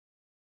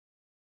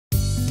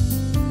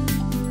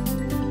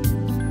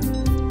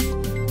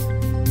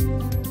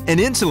An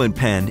insulin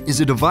pen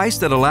is a device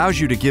that allows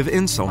you to give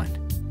insulin.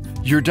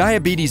 Your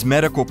diabetes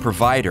medical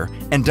provider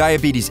and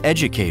diabetes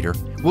educator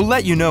will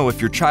let you know if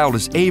your child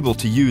is able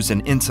to use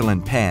an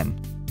insulin pen.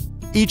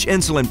 Each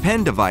insulin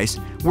pen device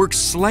works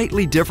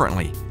slightly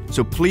differently,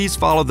 so please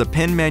follow the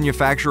pen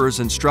manufacturer's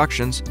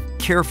instructions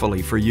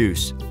carefully for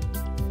use.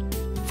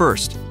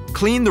 First,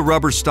 clean the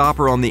rubber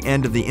stopper on the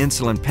end of the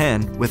insulin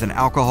pen with an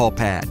alcohol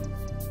pad.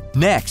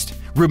 Next,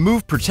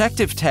 remove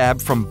protective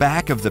tab from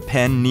back of the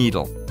pen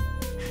needle.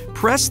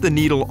 Press the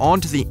needle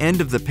onto the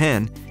end of the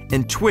pen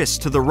and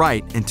twist to the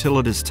right until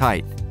it is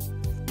tight.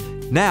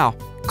 Now,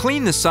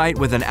 clean the site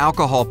with an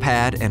alcohol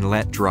pad and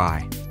let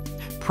dry.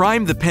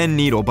 Prime the pen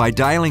needle by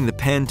dialing the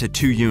pen to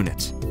 2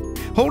 units.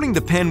 Holding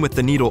the pen with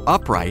the needle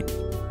upright,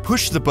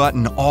 push the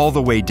button all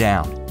the way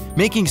down,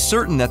 making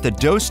certain that the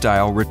dose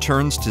dial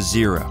returns to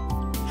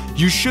 0.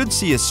 You should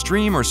see a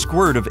stream or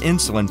squirt of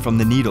insulin from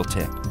the needle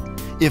tip.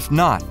 If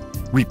not,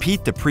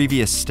 repeat the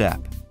previous step.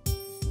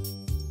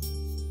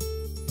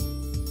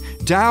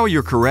 Dial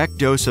your correct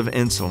dose of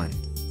insulin.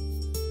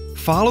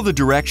 Follow the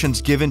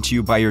directions given to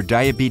you by your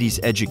diabetes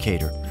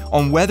educator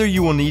on whether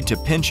you will need to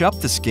pinch up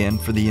the skin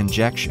for the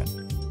injection.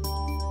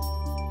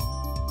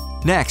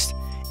 Next,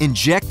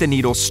 inject the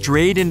needle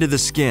straight into the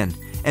skin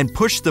and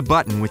push the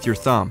button with your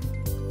thumb.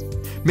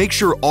 Make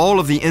sure all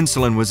of the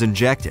insulin was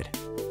injected.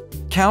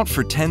 Count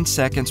for 10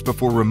 seconds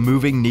before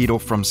removing needle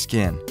from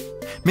skin.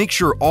 Make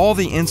sure all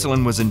the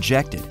insulin was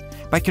injected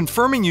by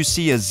confirming you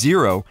see a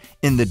 0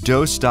 in the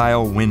dose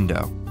dial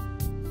window.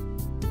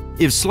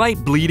 If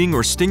slight bleeding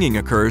or stinging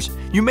occurs,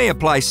 you may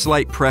apply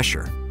slight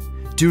pressure.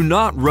 Do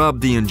not rub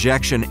the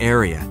injection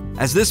area,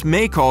 as this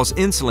may cause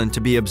insulin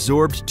to be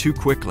absorbed too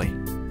quickly.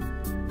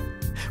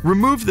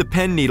 Remove the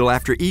pen needle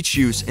after each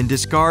use and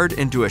discard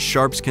into a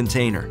sharps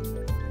container.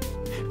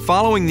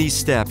 Following these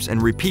steps and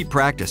repeat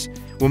practice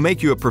will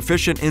make you a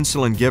proficient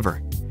insulin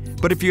giver.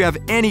 But if you have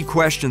any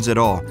questions at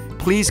all,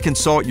 please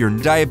consult your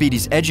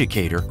diabetes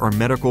educator or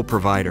medical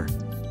provider.